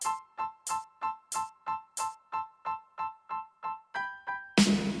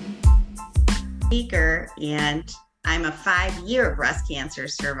speaker, and I'm a 5-year breast cancer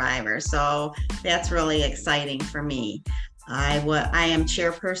survivor. So that's really exciting for me. I am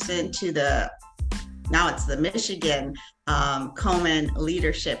chairperson to now it's the Michigan Komen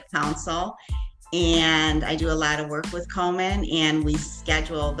Leadership Council. And I do a lot of work with Komen, and we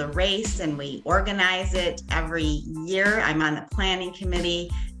schedule the race and we organize it every year. I'm on the planning committee.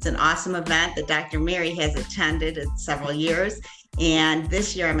 It's an awesome event that Dr. Mary has attended in several years. And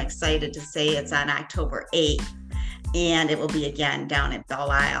this year I'm excited to say it's on October 8th, and it will be again down at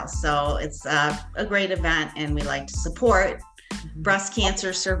Belle Isle. So it's a great event, and we like to support breast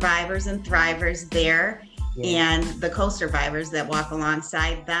cancer survivors and thrivers there. Yeah. And the co-survivors that walk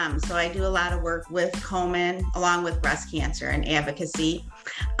alongside them. So I do a lot of work with Komen along with breast cancer and advocacy.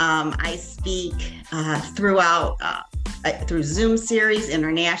 I speak through Zoom series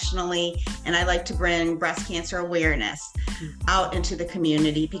internationally, and I like to bring breast cancer awareness out into the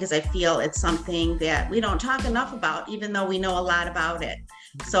community because I feel it's something that we don't talk enough about, even though we know a lot about it.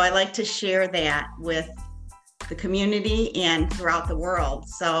 So I like to share that with the community and throughout the world.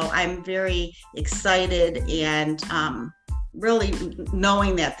 So I'm very excited and really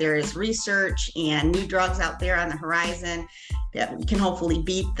knowing that there is research and new drugs out there on the horizon that we can hopefully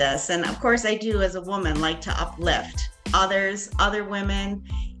beat this. And of course, I do as a woman like to uplift other women,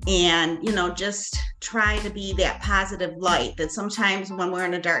 and just try to be that positive light that sometimes when we're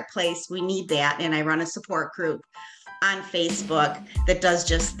in a dark place, we need that. And I run a support group on Facebook that does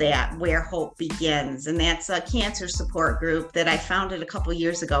just that, Where Hope Begins. And that's a cancer support group that I founded a couple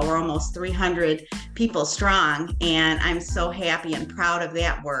years ago. We're almost 300 people strong, and I'm so happy and proud of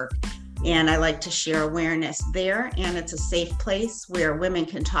that work. And I like to share awareness there, and it's a safe place where women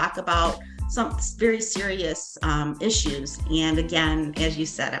can talk about some very serious issues. And again, as you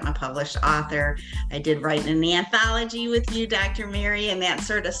said, I'm a published author. I did write an anthology with you, Dr. Mary, and that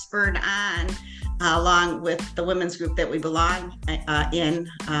sort of spurred on along with the women's group that we belong in,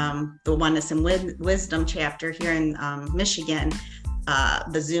 the Oneness and Wisdom chapter here in Michigan,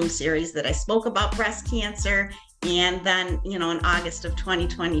 the Zoom series that I spoke about breast cancer. And then, in August of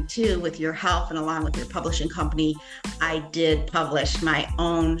 2022, with your help and along with your publishing company, I did publish my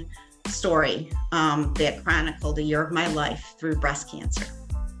own story that chronicled a year of my life through breast cancer.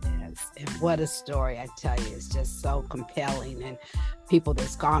 Yes, and what a story, I tell you. It's just so compelling, and people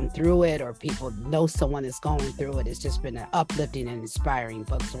that's gone through it or people know someone that's going through it, it's just been an uplifting and inspiring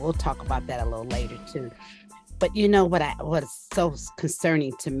book. So we'll talk about that a little later too. But what's so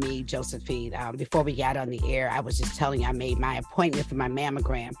concerning to me, Josephine, before we got on the air, I was just telling you I made my appointment for my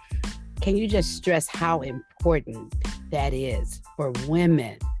mammogram. Can you just stress how important that is for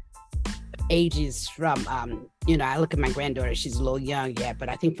women ages from, I look at my granddaughter, she's a little young yet, but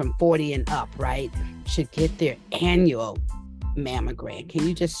I think from 40 and up, right, should get their annual mammogram. Can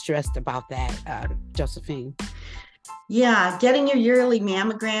you just stress about that, Josephine? Yeah, getting your yearly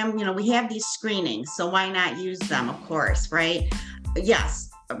mammogram, we have these screenings, so why not use them, of course, right? Yes,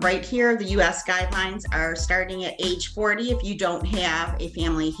 right here, the U.S. guidelines are starting at age 40. If you don't have a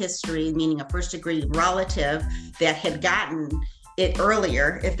family history, meaning a first-degree relative that had gotten it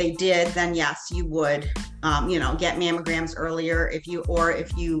earlier, if they did, then yes, you would, get mammograms earlier if you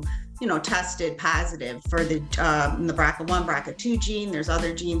tested positive for the BRCA1, BRCA2 gene. There's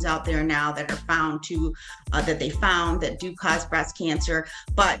other genes out there now that are found that do cause breast cancer.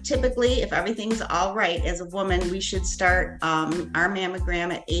 But typically, if everything's all right as a woman, we should start our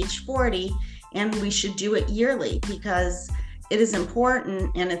mammogram at age 40, and we should do it yearly because it is important,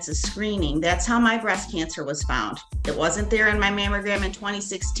 and it's a screening. That's how my breast cancer was found. It wasn't there in my mammogram in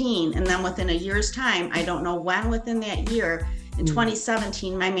 2016, and then within a year's time, I don't know when within that year, in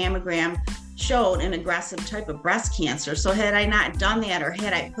 2017, my mammogram showed an aggressive type of breast cancer. So had I not done that, or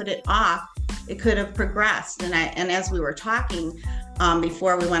had I put it off, it could have progressed. And as we were talking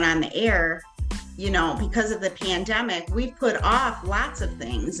before we went on the air, because of the pandemic, we put off lots of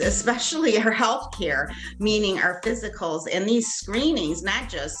things, especially our healthcare, meaning our physicals and these screenings, not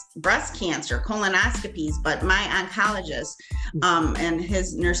just breast cancer, colonoscopies, but my oncologist and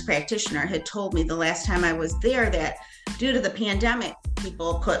his nurse practitioner had told me the last time I was there that due to the pandemic,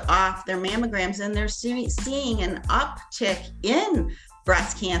 people put off their mammograms, and they're seeing an uptick in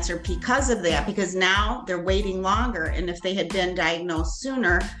breast cancer because of that, because now they're waiting longer. And if they had been diagnosed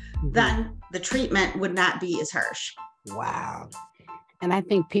sooner, then the treatment would not be as harsh. Wow. And I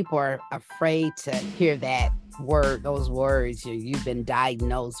think people are afraid to hear those words, you've been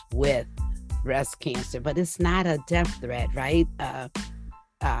diagnosed with breast cancer, but it's not a death threat, right?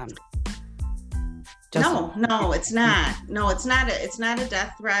 No, it's not. No, it's not a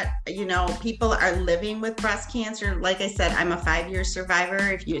death threat. You know, people are living with breast cancer. Like I said, I'm a 5-year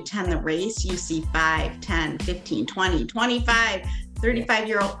survivor. If you attend the race, you see 5, 10, 15, 20, 25,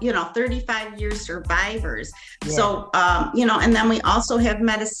 35-year-old, 35-year survivors. Yeah. So, and then we also have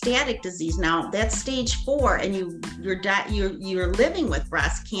metastatic disease. Now that's stage 4, and you're living with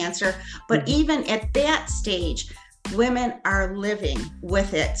breast cancer. But even at that stage, women are living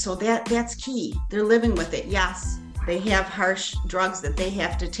with it. So that's key. They're living with it. Yes, they have harsh drugs that they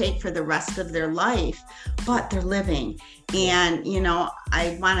have to take for the rest of their life, but they're living. And,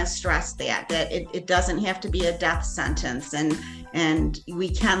 I want to stress that it doesn't have to be a death sentence, and we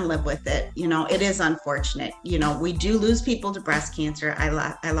can live with it. It is unfortunate. We do lose people to breast cancer. I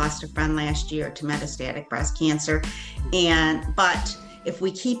lost a friend last year to metastatic breast cancer. But if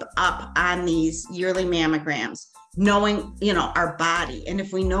we keep up on these yearly mammograms, knowing, our body, and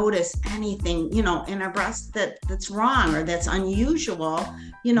if we notice anything, in our breast that's wrong or that's unusual,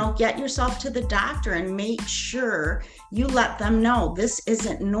 get yourself to the doctor and make sure you let them know this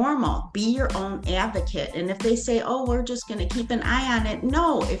isn't normal. Be your own advocate. And if they say, oh, we're just going to keep an eye on it.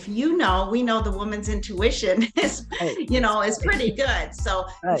 No, if we know the woman's intuition is, is pretty good. So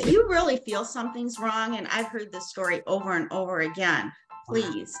if you really feel something's wrong, and I've heard this story over and over again,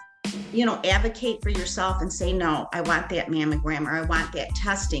 please, advocate for yourself and say, no, I want that mammogram, or I want that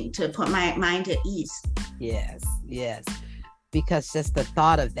testing to put my mind at ease. Yes. Because just the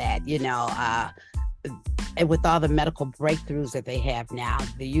thought of that, and with all the medical breakthroughs that they have now,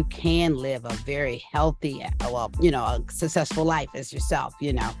 that you can live a very healthy, a successful life as yourself,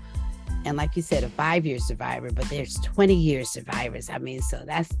 And like you said, a 5-year survivor, but there's 20-year survivors. I mean, so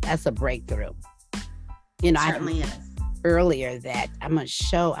that's a breakthrough. It certainly is. Earlier that I'm gonna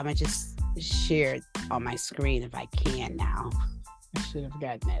just share it on my screen if I can now. I should have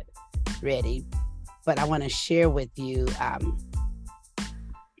gotten it ready, but I want to share with you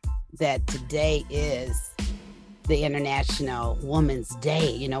that today is the International Women's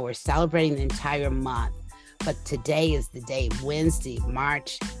Day. We're celebrating the entire month, but today is the day. Wednesday,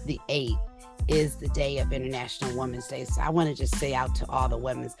 March the 8th is the day of International Women's Day. So I want to just say out to all the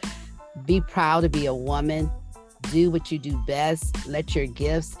women, be proud to be a woman. Do what you do best. Let your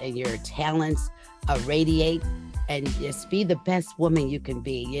gifts and your talents radiate, and just be the best woman you can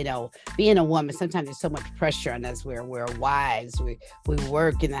be. Being a woman, sometimes there's so much pressure on us. We're wives. We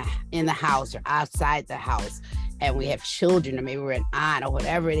work in the house or outside the house, and we have children, or maybe we're an aunt or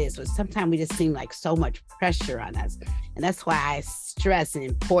whatever it is. But sometimes we just seem like so much pressure on us. And that's why I stress the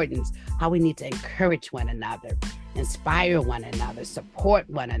importance how we need to encourage one another, inspire one another, support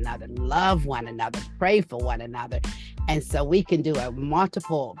one another, love one another, pray for one another. And so we can do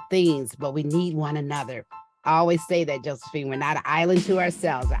multiple things, but we need one another. I always say that, Josephine, we're not an island to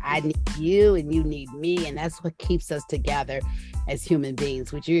ourselves. I need you and you need me. And that's what keeps us together as human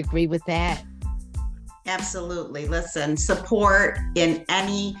beings. Would you agree with that? Absolutely. Listen, support in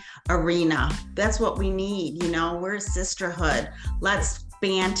any arena. That's what we need. We're a sisterhood. Let's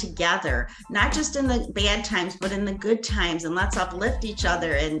band together, not just in the bad times, but in the good times. And let's uplift each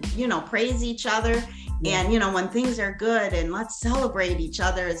other and, praise each other. Yeah. And, when things are good, and let's celebrate each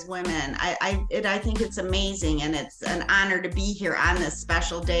other as women. I think it's amazing. And it's an honor to be here on this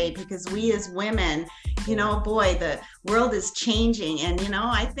special day, because we as women, boy, the world is changing. And,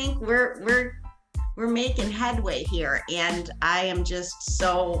 I think we're making headway here. And I am just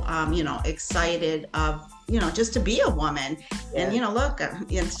so, excited of, just to be a woman. Yeah. And, look,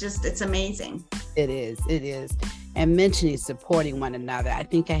 it's amazing. It is. And mentioning supporting one another. I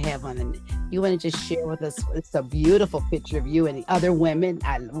think I have one. You want to just share with us? It's a beautiful picture of you and the other women,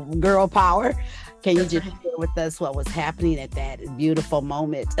 girl power. Can you just share with us what was happening at that beautiful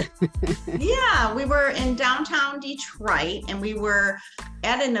moment? Yeah, we were in downtown Detroit, and we were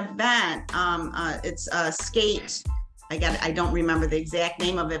at an event. It's a skate. I don't remember the exact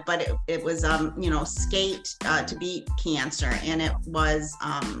name of it, but it was skate to beat cancer, and it was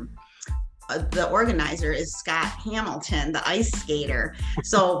the organizer is Scott Hamilton, the ice skater.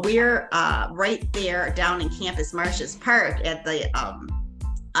 So we're right there down in Campus Martius Park at the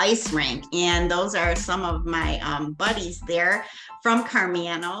ice rink, and those are some of my buddies there from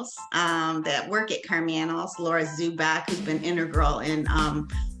Karmanos that work at Karmanos. Laura Zubak, who's been integral in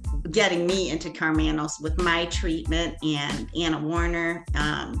getting me into Karmanos with my treatment, and Anna Warner,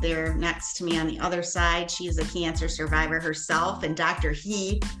 they're next to me on the other side. She's a cancer survivor herself, and Dr.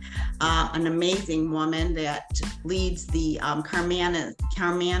 Heath, an amazing woman that leads the Karmanos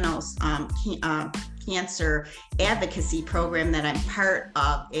cancer advocacy program that I'm part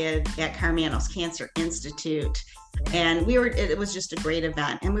of at Karmanos Cancer Institute. And it was just a great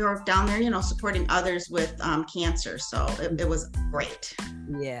event. And we were down there, supporting others with cancer. So it was great.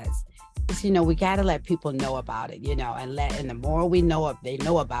 Yes. We got to let people know about it, and the more they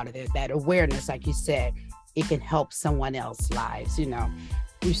know about it, that awareness, like you said, it can help someone else's lives.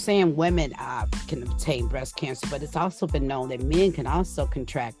 You're saying women can obtain breast cancer, but it's also been known that men can also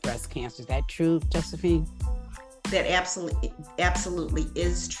contract breast cancer. Is that true, Josephine? That absolutely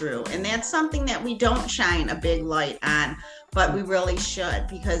is true. And that's something that we don't shine a big light on, but we really should,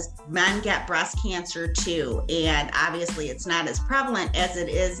 because men get breast cancer too. And obviously it's not as prevalent as it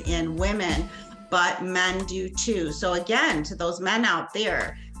is in women, but men do too. So again, to those men out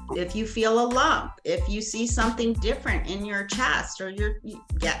there, if you feel a lump, if you see something different in your chest, or you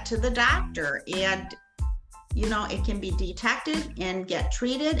get to the doctor, and it can be detected and get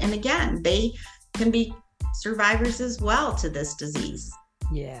treated. And again, they can be survivors as well to this disease.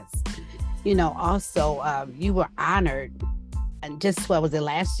 Yes. Also, you were honored, and just what was it,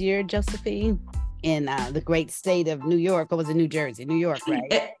 last year, Josephine, in the great state of New York, or was it New Jersey? New York,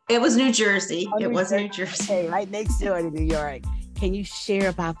 right? It was New Jersey. Oh, New Jersey. Okay, right next door to New York. Can you share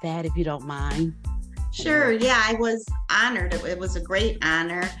about that if you don't mind? Sure. Yeah, I was honored. It was a great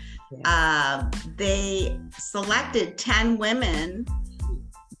honor. Yeah. They selected 10 women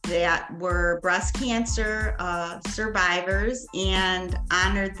that were breast cancer survivors and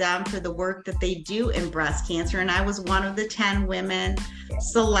honored them for the work that they do in breast cancer. And I was one of the 10 women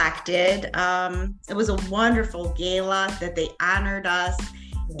selected. It was a wonderful gala that they honored us.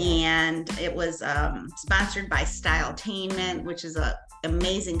 And it was sponsored by Styletainment, which is an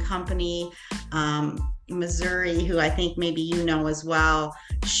amazing company. Missouri, who I think maybe as well,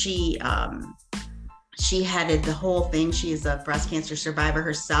 she headed the whole thing. She is a breast cancer survivor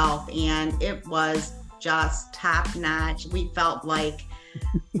herself, and it was just top notch. We felt like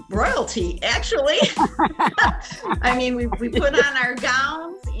royalty, actually. I mean, we put on our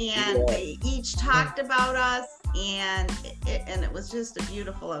gowns, and they each talked about us, and it was just a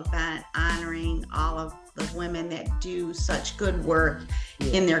beautiful event honoring all of the women that do such good work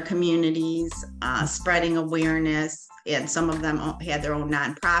in their communities, spreading awareness. And some of them had their own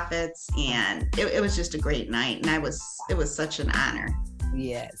nonprofits, and it was just a great night. And it was such an honor.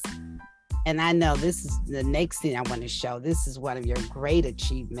 Yes. And I know this is the next thing I want to show. This is one of your great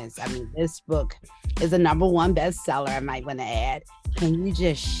achievements. I mean, this book is a #1 bestseller, I might want to add. Can you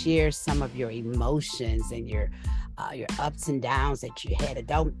just share some of your emotions and your ups and downs that you had? And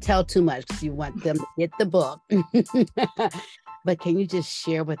don't tell too much, because you want them to get the book. But can you just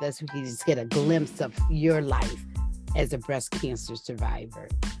share with us, if we can just get a glimpse of your life as a breast cancer survivor?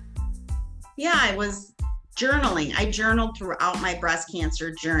 Yeah, I was journaling. I journaled throughout my breast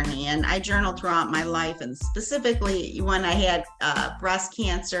cancer journey, and I journaled throughout my life. And specifically when I had breast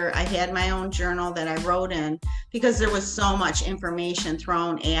cancer, I had my own journal that I wrote in, because there was so much information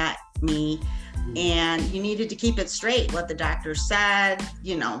thrown at me, and you needed to keep it straight, what the doctor said,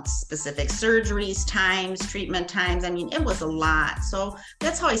 specific surgeries, times, treatment times. I mean, it was a lot. So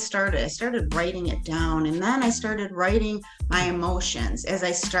that's how I started. I started writing it down, and then I started writing my emotions as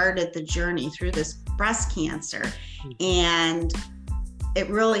I started the journey through this breast cancer. And it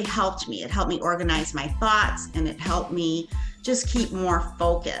really helped me. It helped me organize my thoughts, and it helped me just keep more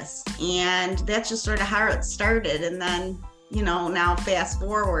focused. And that's just sort of how it started. And then now fast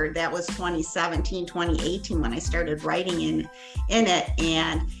forward, that was 2017, 2018 when I started writing in it.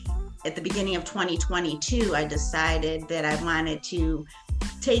 And at the beginning of 2022, I decided that I wanted to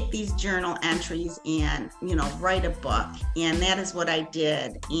take these journal entries and, write a book. And that is what I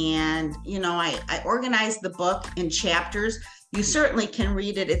did. And, I organized the book in chapters. You certainly can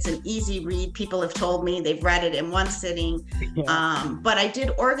read it. It's an easy read. People have told me they've read it in one sitting. But I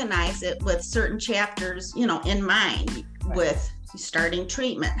did organize it with certain chapters, in mind, with starting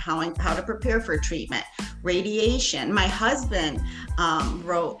treatment, how to prepare for treatment, radiation. My husband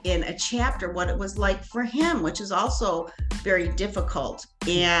wrote in a chapter what it was like for him, which is also very difficult.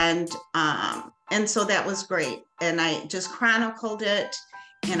 And so that was great. And I just chronicled it,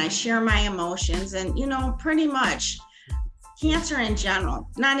 and I share my emotions. And, pretty much cancer in general,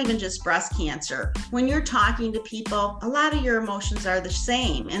 not even just breast cancer, when you're talking to people, a lot of your emotions are the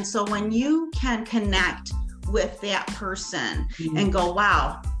same. And so when you can connect with that person and go,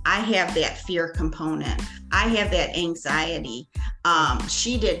 wow, I have that fear component, I have that anxiety,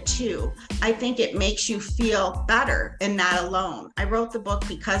 she did too, I think it makes you feel better and not alone. I wrote the book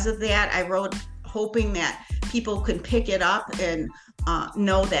because of that. I wrote hoping that people could pick it up and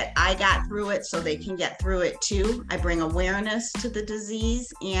know that I got through it so they can get through it too. I bring awareness to the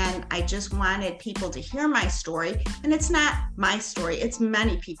disease, and I just wanted people to hear my story. And it's not my story, it's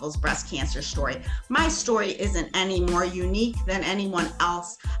many people's breast cancer story. My story isn't any more unique than anyone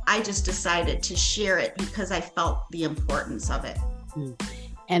else. I just decided to share it because I felt the importance of it.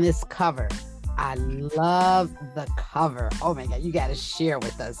 And this cover, I love the cover. Oh my God, you got to share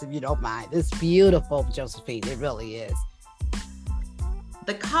with us if you don't mind. It's beautiful, Josephine. It really is.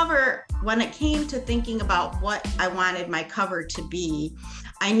 The cover, when it came to thinking about what I wanted my cover to be,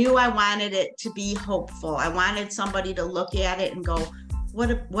 I knew I wanted it to be hopeful. I wanted somebody to look at it and go, what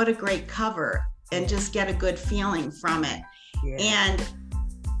a great cover, and just get a good feeling from it. Yeah. And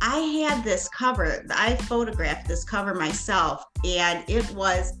I had this cover, I photographed this cover myself, and it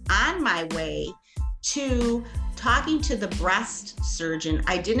was on my way to talking to the breast surgeon.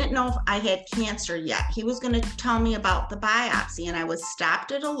 I didn't know if I had cancer yet. He was going to tell me about the biopsy, and I was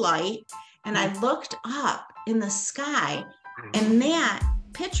stopped at a light, and I looked up in the sky, and that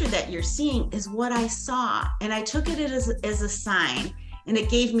picture that you're seeing is what I saw. And I took it as a sign, and it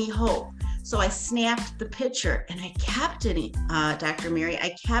gave me hope. So I snapped the picture and I kept it, Dr. Mary.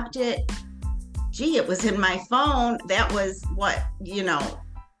 I kept it. Gee, it was in my phone. That was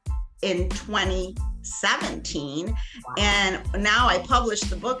in 2017. Wow. And now I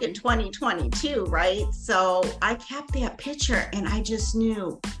published the book in 2022, right? So I kept that picture, and I just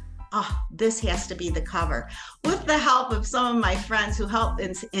knew, this has to be the cover. With the help of some of my friends who helped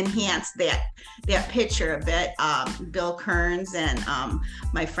enhance that picture a bit, Bill Kearns and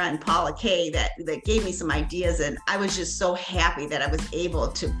my friend Paula Kay, that gave me some ideas. And I was just so happy that I was able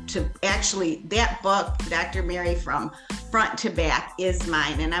to actually, that book, Dr. Mary, from front to back, is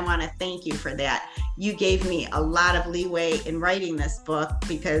mine. And I want to thank you for that. You gave me a lot of leeway in writing this book,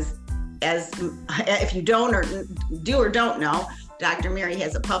 because if you don't or don't know, Dr. Mary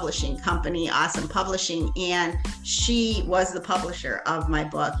has a publishing company, Awesome Publishing, and she was the publisher of my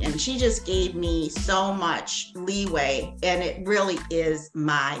book. And she just gave me so much leeway, and it really is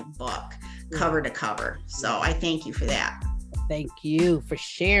my book, cover to cover. So I thank you for that. Thank you for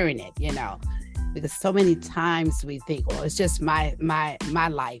sharing it, because so many times we think, well, it's just my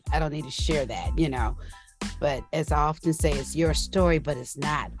life. I don't need to share that, But as I often say, it's your story, but it's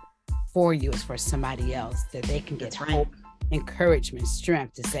not for you. It's for somebody else, that they can get hope, encouragement,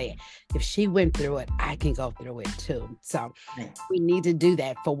 strength to say, if she went through it, I can go through it too. So we need to do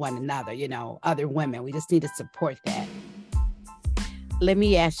that for one another, other women. We just need to support that. Let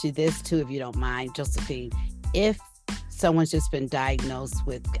me ask you this too, if you don't mind, Josephine. If someone's just been diagnosed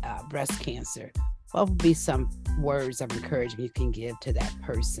with breast cancer, what would be some words of encouragement you can give to that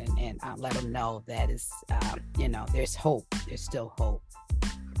person, and let them know that it's, there's hope, there's still hope?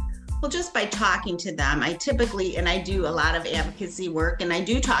 Well, just by talking to them, I typically, and I do a lot of advocacy work, and I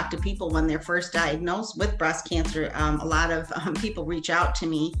do talk to people when they're first diagnosed with breast cancer. A lot of people reach out to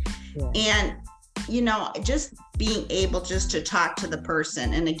me, and, just being able just to talk to the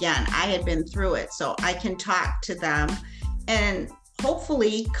person. And again, I had been through it, so I can talk to them and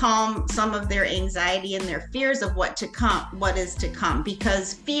hopefully calm some of their anxiety and their fears of what is to come,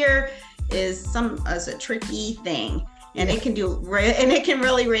 because fear is a tricky thing. And it can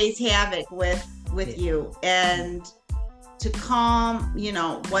really raise havoc with you. And to calm,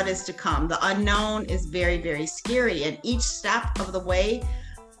 what is to come. The unknown is very, very scary. And each step of the way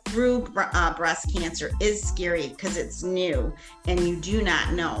through breast cancer is scary, because it's new and you do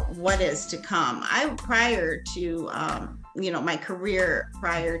not know what is to come. Prior to my career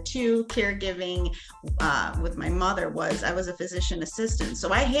prior to caregiving with my mother I was a physician assistant.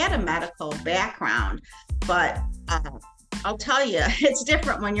 So I had a medical background, but I'll tell you, it's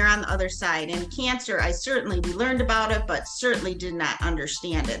different when you're on the other side. And cancer, we learned about it, but certainly did not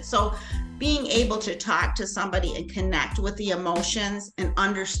understand it. So being able to talk to somebody and connect with the emotions and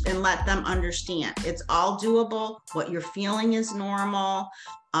let them understand it's all doable. What you're feeling is normal.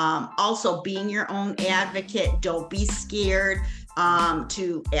 Also being your own advocate. Don't be scared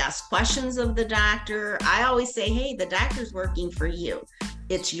to ask questions of the doctor. I always say, hey, the doctor's working for you.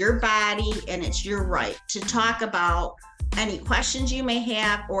 It's your body, and it's your right to talk about any questions you may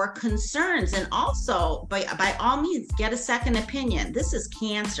have or concerns. And also, by all means, get a second opinion. This is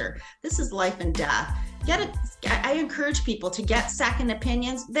cancer. This is life and death. I encourage people to get second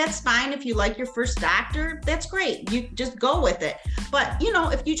opinions. That's fine. If you like your first doctor, that's great. You just go with it. But,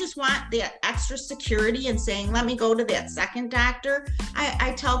 if you just want that extra security and saying, let me go to that second doctor,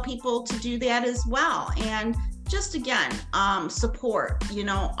 I tell people to do that as well. And just again, support,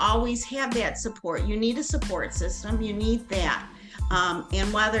 always have that support. You need a support system. You need that.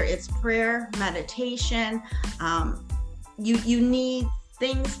 And whether it's prayer, meditation, you need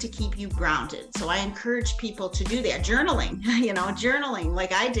things to keep you grounded. So I encourage people to do that. Journaling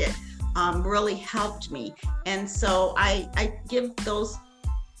like I did really helped me. And so I give those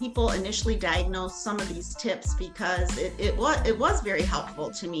people initially diagnosed some of these tips because it was very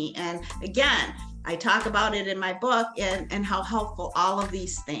helpful to me. And again, I talk about it in my book and how helpful all of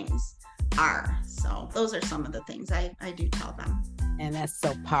these things are. So those are some of the things I do tell them. And that's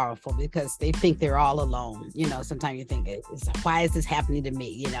so powerful because they think they're all alone. Sometimes you think, why is this happening to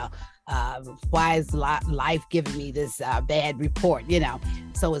me? Why is life giving me this bad report?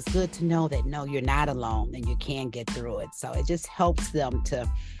 So it's good to know that, no, you're not alone and you can get through it. So it just helps them to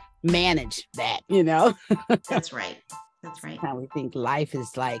manage that, That's right. That's right. Now we think life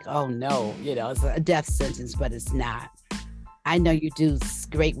is like, oh no, it's a death sentence, but it's not. I know you do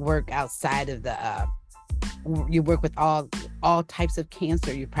great work outside of you work with all types of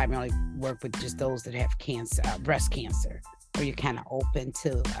cancer. You primarily work with just those that have cancer, breast cancer, or you're kind of open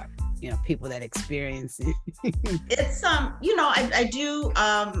to, people that experience it. It's, I do,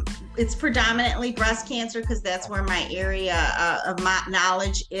 it's predominantly breast cancer because that's where my area of my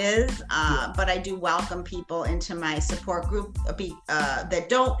knowledge is. But I do welcome people into my support group that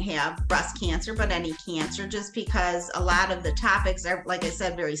don't have breast cancer, but any cancer, just because a lot of the topics are, like I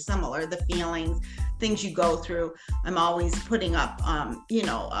said, very similar. The feelings, things you go through. I'm always putting up,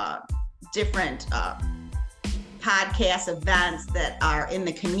 different podcast events that are in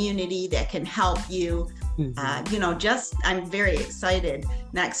the community that can help you. I'm very excited.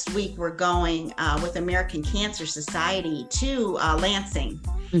 Next week, we're going with American Cancer Society to Lansing.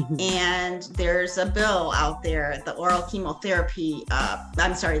 And there's a bill out there, the oral chemotherapy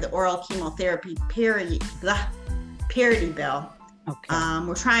parity bill. Okay.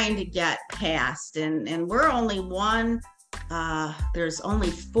 We're trying to get passed, and we're only one. There's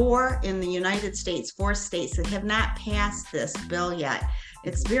only 4 in the United States, 4 states that have not passed this bill yet.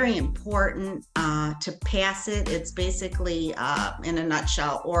 It's very important to pass it. It's basically, in a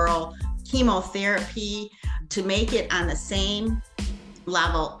nutshell, oral chemotherapy, to make it on the same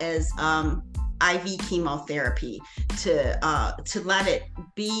level as IV chemotherapy, to let it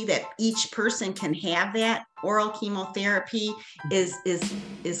be that each person can have that. Oral chemotherapy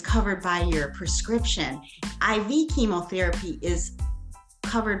is covered by your prescription. IV chemotherapy is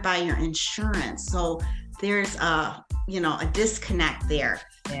covered by your insurance. So there's a disconnect there.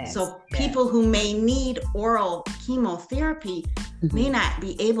 Yes, so people who may need oral chemotherapy may not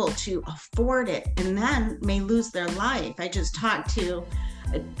be able to afford it, and then may lose their life. I just talked to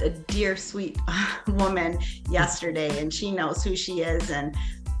a dear, sweet woman yesterday, and she knows who she is, and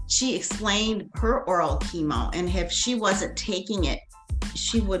she explained her oral chemo, and if she wasn't taking it,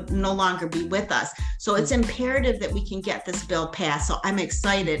 she would no longer be with us. So it's imperative that we can get this bill passed. So I'm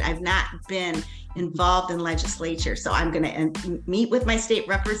excited. I've not been involved in legislature, so I'm going to meet with my state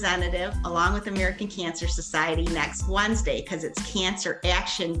representative along with American Cancer Society next Wednesday, because it's Cancer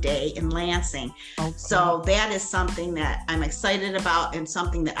Action Day in Lansing. Okay. So that is something that I'm excited about and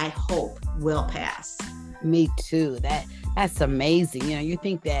something that I hope will pass. Me too. That's amazing. You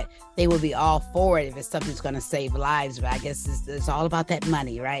think that they will be all for it if it's something that's going to save lives, but I guess it's all about that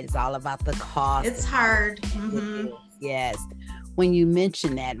money, right? It's all about the cost. It's hard. Mm-hmm. Yes. When you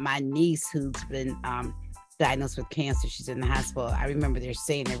mention that, my niece, who's been diagnosed with cancer, she's in the hospital. I remember they're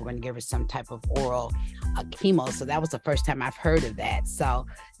saying they were going to give her some type of oral chemo. So that was the first time I've heard of that. So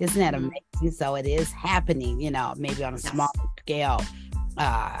isn't that amazing? So it is happening, maybe on a small scale.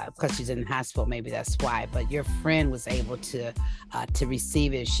 Because she's in the hospital, maybe that's why. But your friend was able to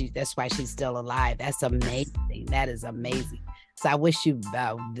receive it. That's why she's still alive. That's amazing. That is amazing. So I wish you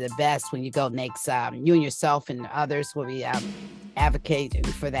the best when you go next. You and yourself and others will be advocating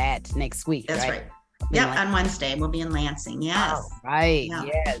for that next week. That's right. Yep, on Wednesday we'll be in Lansing. Yes. Oh, right. Yeah.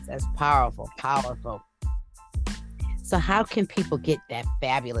 Yes, that's powerful. Powerful. So how can people get that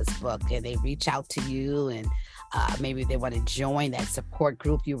fabulous book? Can they reach out to you, and maybe they want to join that support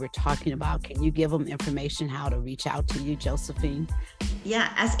group you were talking about? Can you give them information how to reach out to you, Josephine?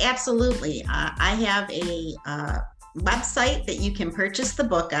 Yeah, absolutely. I have a website that you can purchase the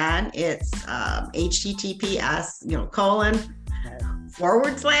book on. It's https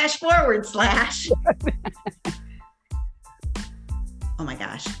oh my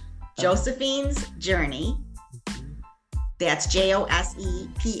gosh, Josephine's Journey. That's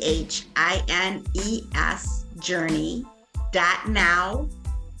JOSEPHINES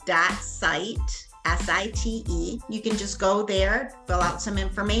journey.now.site SITE. You can just go there, fill out some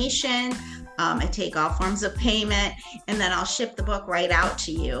information. I take all forms of payment, and then I'll ship the book right out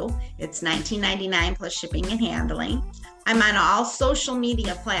to you. It's $19.99 plus shipping and handling. I'm on all social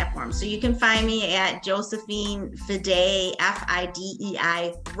media platforms. So you can find me at Josephine Fidei,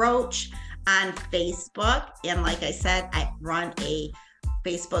 Fidei Roach on Facebook. And like I said, I run a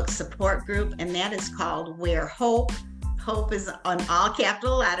Facebook support group, and that is called Where Hope. Hope is on all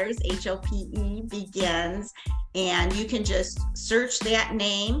capital letters, HOPE begins. And you can just search that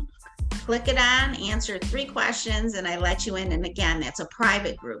name, click it on, answer 3 questions, and I let you in. And again, that's a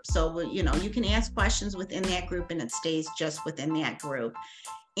private group. So, you know, you can ask questions within that group and it stays just within that group.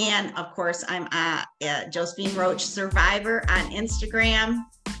 And of course, I'm Josephine Roach Survivor on Instagram.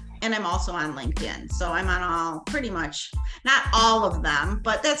 And I'm also on LinkedIn. So I'm on all, pretty much, not all of them,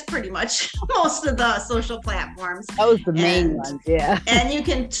 but that's pretty much most of the social platforms. Those are the main ones, yeah. And you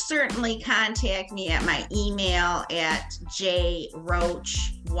can certainly contact me at my email at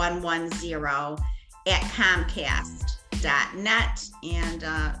jroach110@comcast.net. And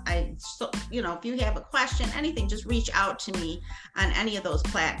if you have a question, anything, just reach out to me on any of those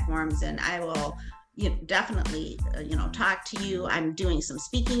platforms, and I will definitely, talk to you. I'm doing some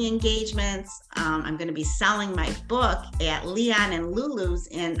speaking engagements. I'm going to be selling my book at Leon and Lulu's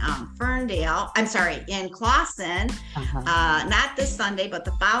in Ferndale. I'm sorry, in Clawson. Not this Sunday, but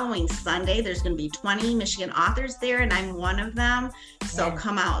the following Sunday. There's going to be 20 Michigan authors there, and I'm one of them. So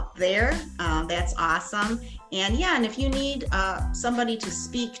come out there. That's awesome. And and if you need somebody to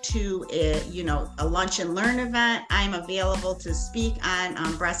speak to a lunch and learn event, I'm available to speak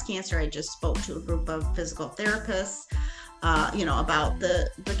on breast cancer. I just spoke to a group of physical therapists, about the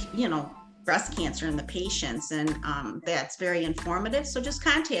breast cancer and the patients, and that's very informative. So just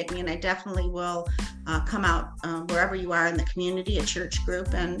contact me, and I definitely will come out wherever you are in the community, a church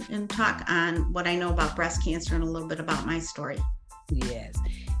group, and talk on what I know about breast cancer and a little bit about my story. Yes.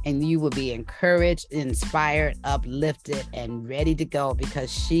 And you will be encouraged, inspired, uplifted, and ready to go,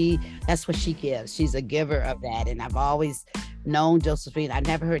 because that's what she gives. She's a giver of that. And I've always known Josephine. I've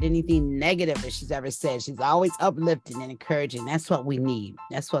never heard anything negative that she's ever said. She's always uplifting and encouraging. That's what we need.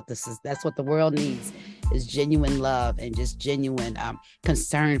 That's what the world needs, is genuine love and just genuine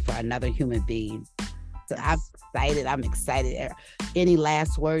concern for another human being. So I'm excited. Any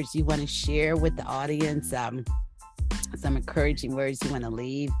last words you want to share with the audience? Some encouraging words you want to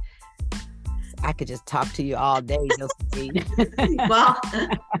leave? I could just talk to you all day, Josephine. Well,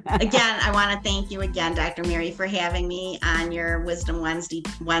 again, I want to thank you again, Dr. Mary, for having me on your Wisdom Wednesday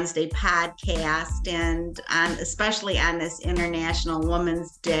podcast, and especially on this International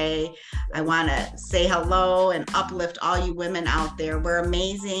Women's Day. I want to say hello and uplift all you women out there. We're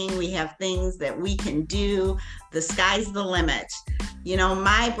amazing. We have things that we can do. The sky's the limit.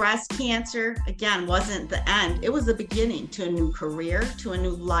 My breast cancer, again, wasn't the end. It was the beginning to a new career, to a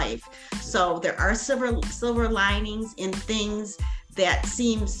new life. So there are silver linings in things that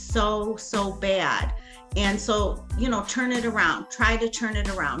seem so bad. And so, turn it around. Try to turn it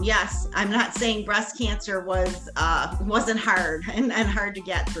around. Yes, I'm not saying breast cancer wasn't hard and hard to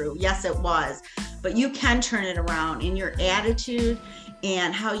get through. Yes, it was. But you can turn it around, in your attitude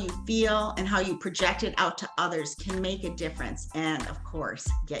and how you feel and how you project it out to others can make a difference. And of course,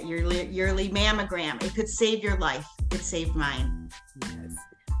 get your yearly mammogram. It could save your life. It saved mine. Yes.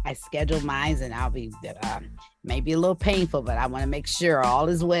 I scheduled mine, and I'll be maybe a little painful, but I want to make sure all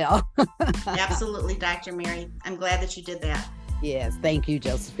is well. Absolutely, Dr. Mary. I'm glad that you did that. Yes. Thank you,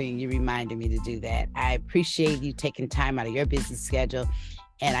 Josephine. You reminded me to do that. I appreciate you taking time out of your busy schedule.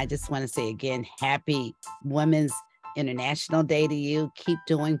 And I just want to say again, happy Women's International Day to you. Keep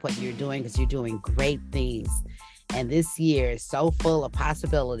doing what you're doing, because you're doing great things. And this year is so full of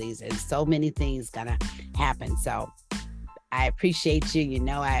possibilities, and so many things gonna happen. So I appreciate you.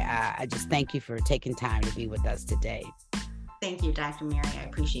 I just thank you for taking time to be with us today. Thank you, Dr. Mary. I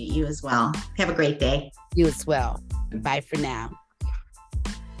appreciate you as well. Have a great day. You as well. Bye for now.